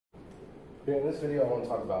Okay, in this video, I want to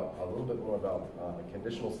talk about a little bit more about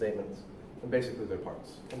conditional statements and basically their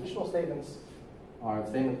parts. Conditional statements are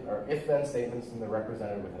if-then statements, and they're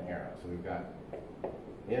represented with an arrow. So we've got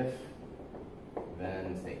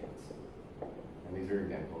if-then statements, and these are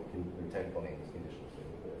again their technical name is conditional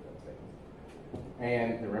statements, if-then statements,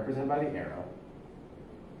 and they're represented by the arrow.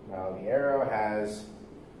 Now the arrow has,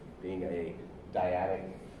 being a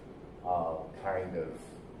dyadic kind of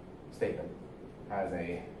statement, has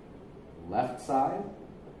a left side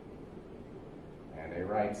and a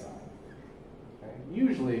right side. Okay?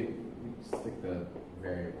 Usually, we stick the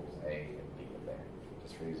variables A and B in there,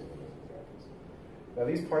 just for using them as examples. Now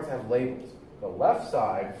these parts have labels. The left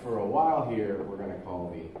side, for a while here, we're going to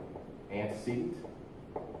call the antecedent.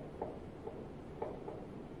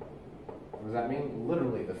 What does that mean?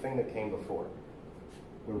 Literally, the thing that came before.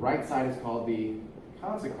 The right side is called the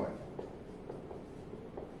consequent.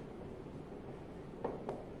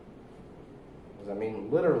 What does that mean?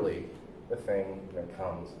 Literally, the thing that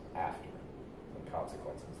comes after the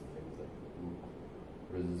consequences, the things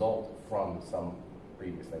that result from some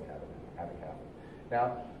previous thing having happened.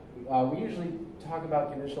 Now, we usually talk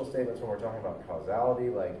about conditional statements when we're talking about causality,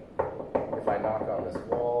 like if I knock on this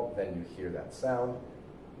wall, then you hear that sound.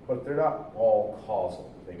 But they're not all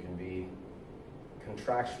causal. They can be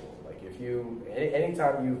contractual. Like if you,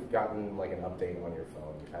 anytime you've gotten like an update on your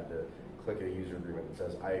phone, you've had to click a user agreement that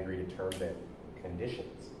says, I agree to terms and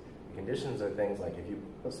conditions. Conditions are things like if you,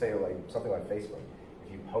 let's say like something like Facebook,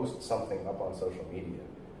 if you post something up on social media,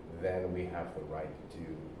 then we have the right to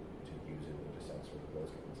use it and to censor it, those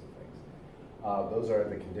kinds of things. Those are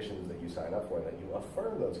the conditions that you sign up for, and that you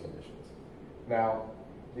affirm those conditions. Now,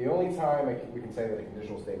 the only time we can say that a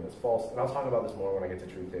conditional statement is false, and I'll talk about this more when I get to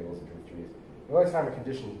truth tables and truth trees, the only time a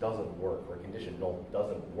condition doesn't work, or a conditional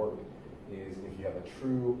doesn't work, is if you have a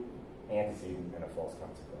true antecedent and a false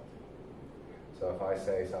consequent. So if I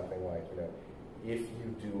say something like, if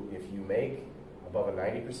you make above a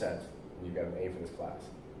 90%, you get an A for this class.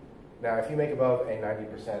 Now, if you make above a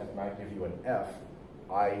 90% and I give you an F,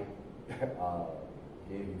 I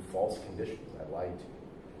gave you false conditions. I lied to you.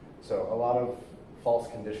 So a lot of false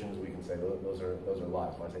conditions, we can say those are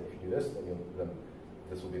lies. When I say if you do this, then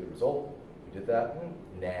this will be the result. You did that?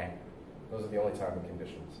 Nah. Those are the only time the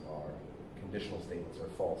conditional statements are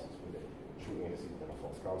false. It's with a true antecedent and a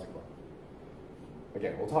false consequent.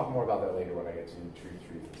 Again, we'll talk more about that later when I get to truth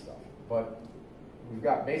trees and stuff. But we've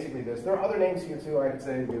got basically this. There are other names here too. I could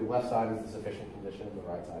say the left side is the sufficient condition, the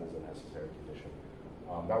right side is the necessary condition.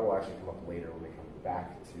 That will actually come up later when we come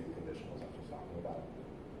back to conditionals after talking about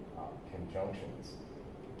conjunctions.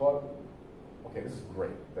 But, okay, this is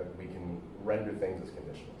great that we can render things as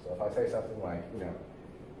conditional. So if I say something like,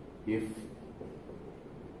 if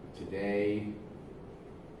today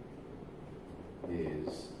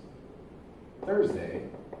is Thursday,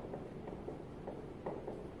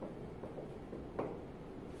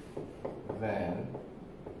 then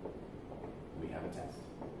we have a test.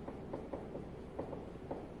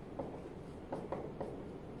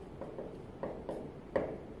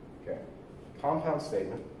 Okay. Compound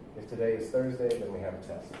statement. If today is Thursday, then we have a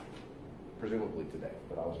test. Presumably today,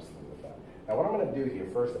 but I'll just leave it with that. Now what I'm going to do here,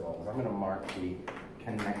 first of all, is I'm going to mark the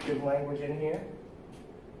connective language in here.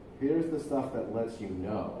 Here's the stuff that lets you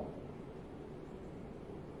know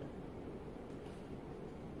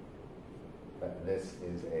that this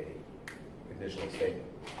is a conditional statement.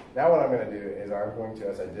 Now what I'm going to do is I'm going to,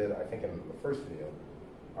 as I did I think in the first video,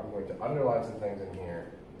 I'm going to underline some things in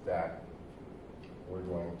here that we're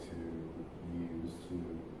going to use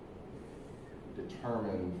to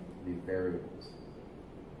determine the variables.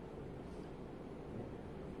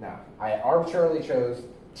 Now, I arbitrarily chose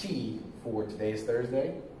T for today's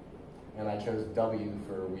Thursday, and I chose W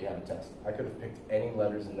for we have a test. I could have picked any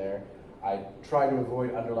letters in there. I try to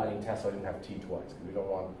avoid underlining tests so I didn't have T twice, because we don't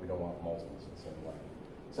want multiples in the same way.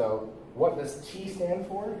 So what does T stand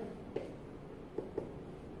for?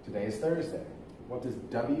 Today is Thursday. What does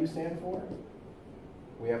W stand for?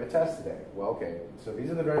 We have a test today. Well, okay, so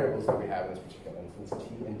these are the variables that we have in this particular instance,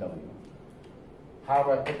 T and W. How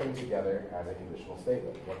do I put them together as a conditional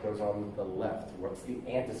statement? What goes on the left? What's the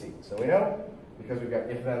antecedent? So we know, because we've got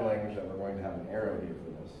if-then language, that we're going to have an arrow here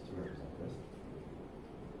for this to represent this.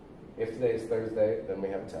 If today is Thursday, then we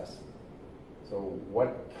have a test. So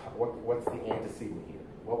what's the antecedent here?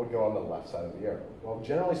 What would go on the left side of the arrow? Well,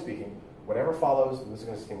 generally speaking, whatever follows, and this is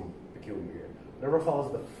going to seem peculiar here, whatever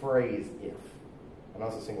follows the phrase if. I know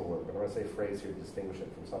it's a single word, but I'm going to say phrase here to distinguish it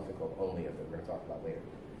from something called only if that we're going to talk about later.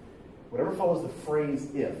 Whatever follows the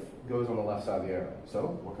phrase if goes on the left side of the arrow.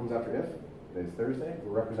 So what comes after if? Today's Thursday.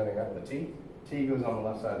 We're representing that with a T. T goes on the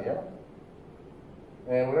left side of the arrow.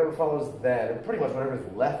 And whatever follows that, and pretty much whatever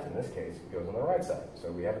is left in this case, goes on the right side.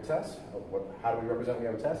 So we have a test. How do we represent we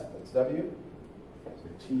have a test? That's W. So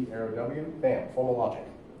T arrow W, bam, formal logic.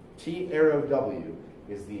 T arrow W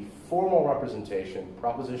is the formal representation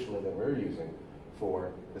propositionally that we're using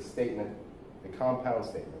for the statement, the compound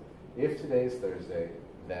statement. If today is Thursday,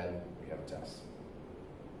 then we have a test.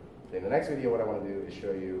 In the next video, what I want to do is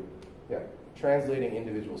show you, translating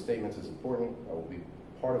individual statements is important. That will be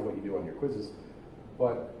part of what you do on your quizzes.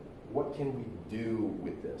 But what can we do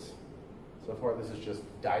with this? So far, this is just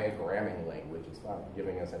diagramming language. It's not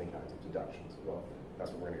giving us any kinds of deductions. Well, that's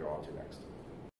what we're going to go on to next.